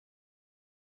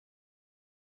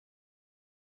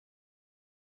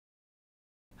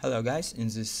Hello guys, in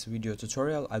this video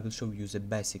tutorial I will show you the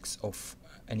basics of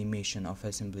animation of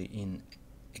assembly in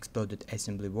Exploded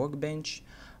Assembly Workbench.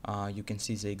 You can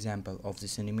see the example of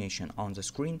this animation on the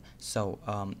screen. So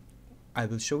I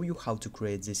will show you how to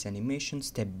create this animation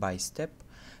step by step.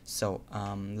 So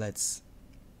let's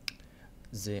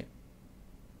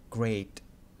create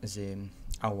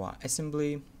our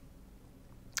assembly.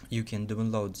 You can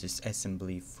download this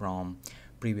assembly from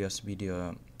previous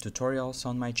video tutorials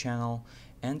on my channel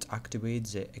and activate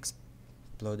the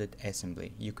Exploded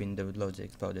Assembly. You can download the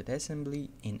Exploded Assembly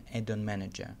in Add-on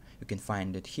Manager. You can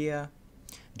find it here.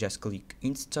 Just click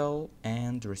Install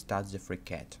and restart the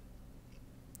FreeCAD.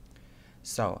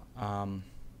 So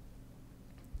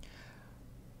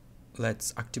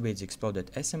let's activate the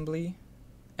Exploded Assembly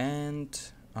and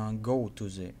go to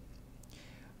the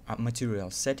material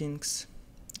settings.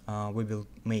 We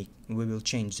will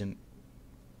change the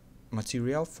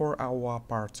material for our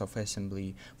parts of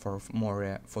assembly for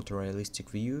more photorealistic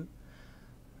view.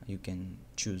 You can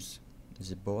choose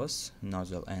the boss,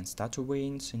 nozzle and stator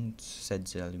vanes and set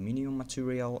the aluminium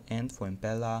material, and for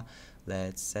impeller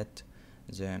let's set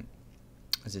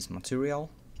this material,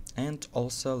 and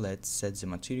also let's set the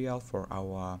material for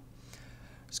our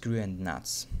screw and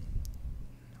nuts.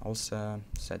 Also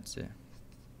set the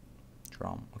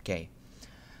drum. Okay.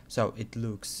 So it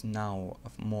looks now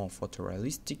more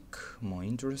photorealistic, more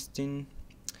interesting,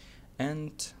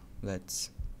 and let's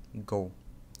go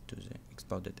to the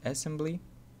Exploded Assembly.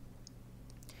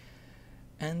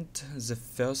 And the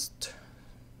first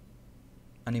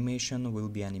animation will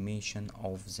be animation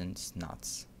of the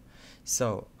nuts.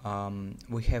 So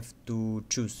we have to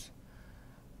choose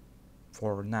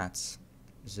for nuts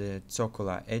the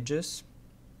circular edges.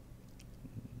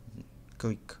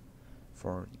 Click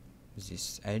for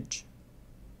this edge,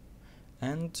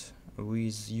 and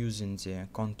with using the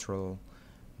control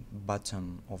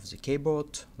button of the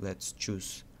keyboard, let's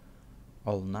choose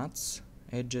all nuts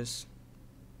edges.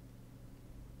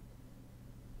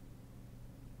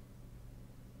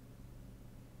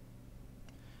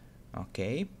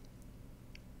 Okay,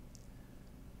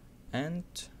 and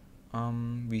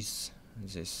with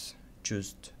this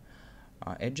chosen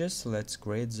edges, let's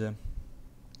create the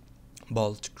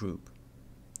bolt group.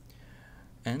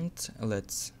 And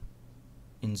let's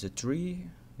in the tree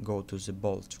go to the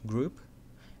bolt group,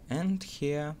 and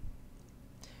here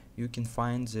you can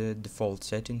find the default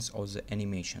settings of the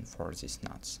animation for these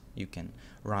nuts. You can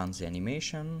run the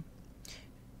animation,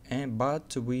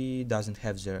 but we doesn't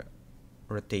have the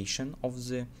rotation of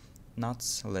the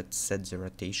nuts. Let's set the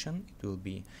rotation. It will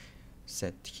be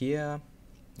set here.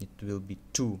 It will be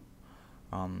 2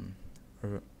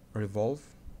 revolve.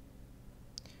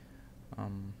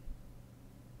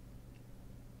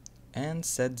 And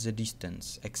set the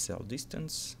distance, XL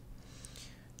distance,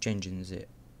 changing the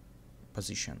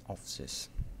position of this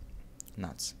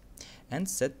nuts, and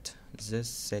set the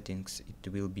settings.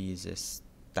 It will be this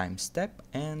time step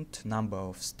and number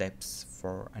of steps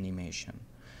for animation.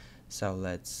 So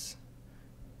let's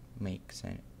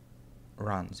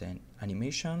run the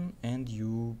animation, and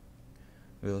you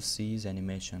will see the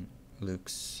animation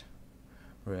looks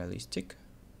realistic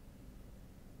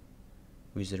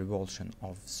with the revolution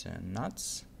of the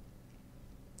nuts.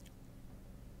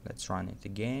 Let's run it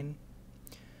again.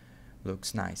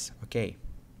 Looks nice. Okay.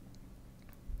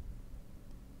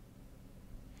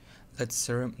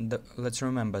 Let's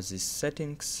remember these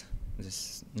settings,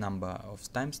 this number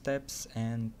of time steps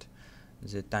and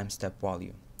the time step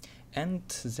value. And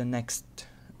the next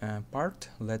part,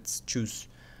 let's choose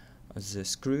the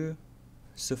screw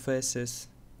surfaces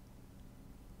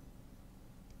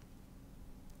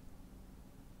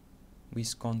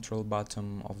with control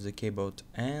button of the keyboard,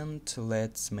 and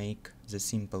let's make the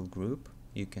simple group.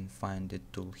 You can find the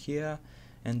tool here,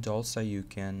 and also you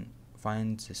can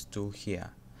find this tool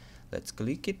here. Let's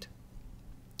click it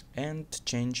and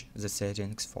change the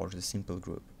settings for the simple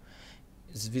group.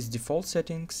 With default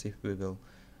settings, if we will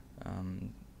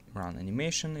run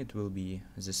animation, it will be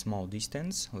the small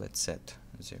distance. Let's set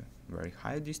the very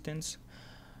high distance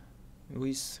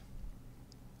with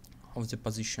of the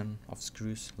position of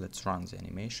screws. Let's run the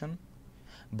animation,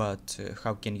 but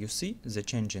how can you see the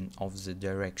changing of the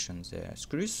direction the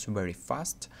screws very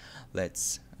fast?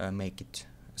 Let's make it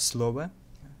slower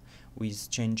with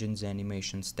changing the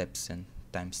animation steps and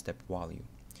time step value.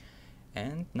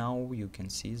 And now you can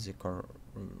see the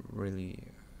really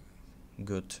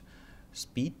good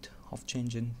speed of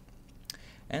changing.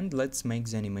 And let's make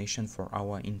the animation for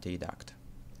our intake duct.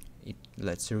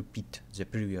 Let's repeat the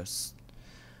previous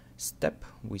step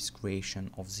with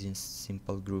creation of this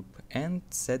simple group and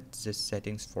set the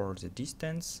settings for the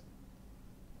distance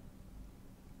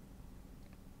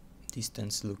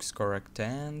Distance looks correct,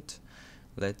 and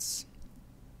let's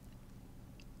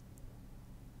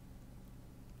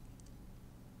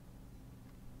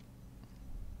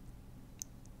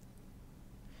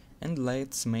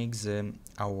make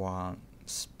our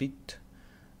speed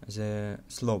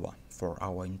slower for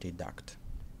our introduct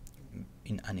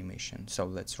in animation. So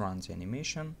let's run the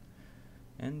animation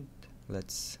and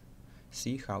let's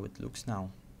see how it looks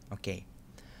now. Okay,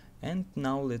 and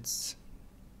now let's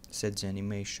set the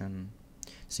animation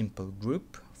simple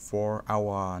group for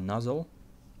our nozzle.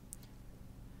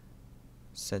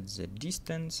 Set the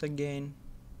distance again,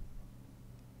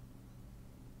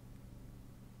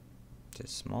 the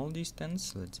small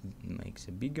distance, let's make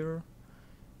the bigger,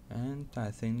 and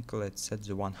I think let's set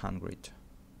the 100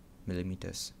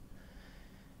 millimeters.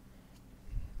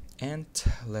 And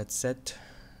let's set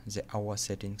our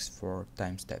settings for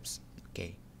time steps.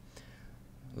 Okay,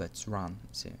 let's run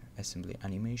the assembly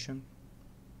animation.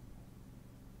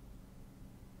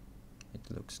 It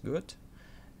looks good.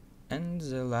 And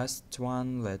the last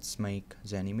one, let's make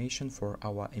the animation for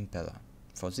our impeller.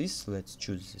 For this, let's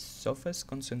choose the surface,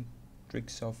 concentric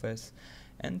surface,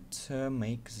 and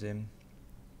make the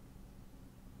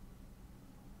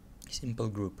simple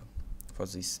group. For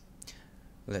this,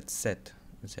 let's set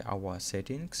our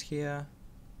settings here,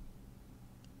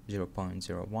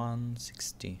 0.01,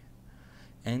 60,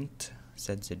 and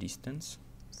set the distance,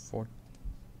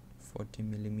 40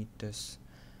 millimeters.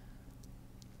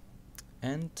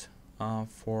 And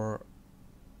for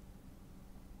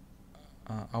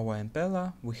our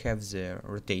impeller, we have the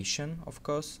rotation, of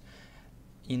course,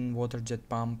 in water jet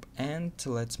pump, and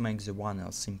let's make the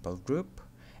 1L simple group,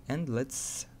 and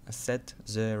let's set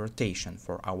the rotation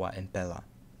for our impeller.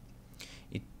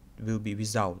 It will be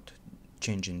without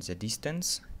changing the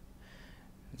distance.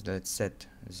 Let's set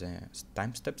the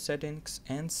time step settings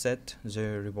and set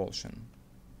the revolution.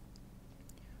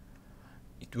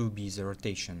 It will be the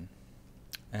rotation.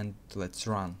 And let's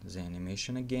run the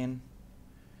animation again,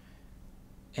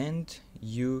 and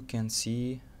you can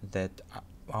see that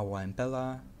our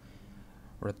impeller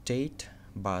rotate,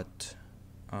 but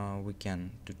we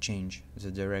can to change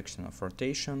the direction of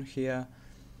rotation here.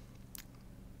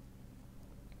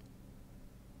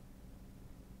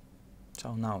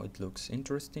 So now it looks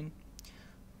interesting.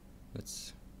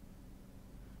 Let's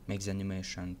make the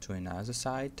animation to another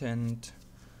side, and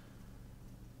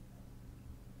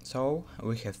so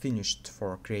we have finished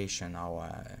for creation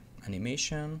our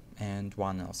animation. And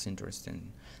one else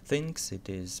interesting things, it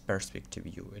is perspective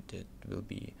view. It will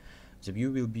be, the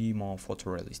view will be more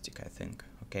photorealistic, I think.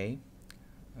 Okay,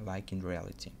 like in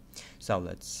reality. So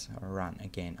let's run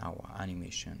again our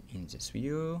animation in this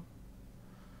view.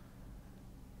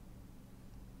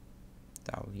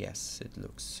 So yes, it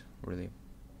looks really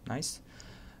nice.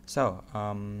 So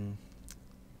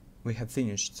we have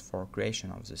finished for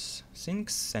creation of these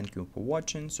things. Thank you for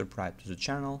watching. Subscribe to the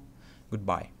channel.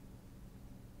 Goodbye.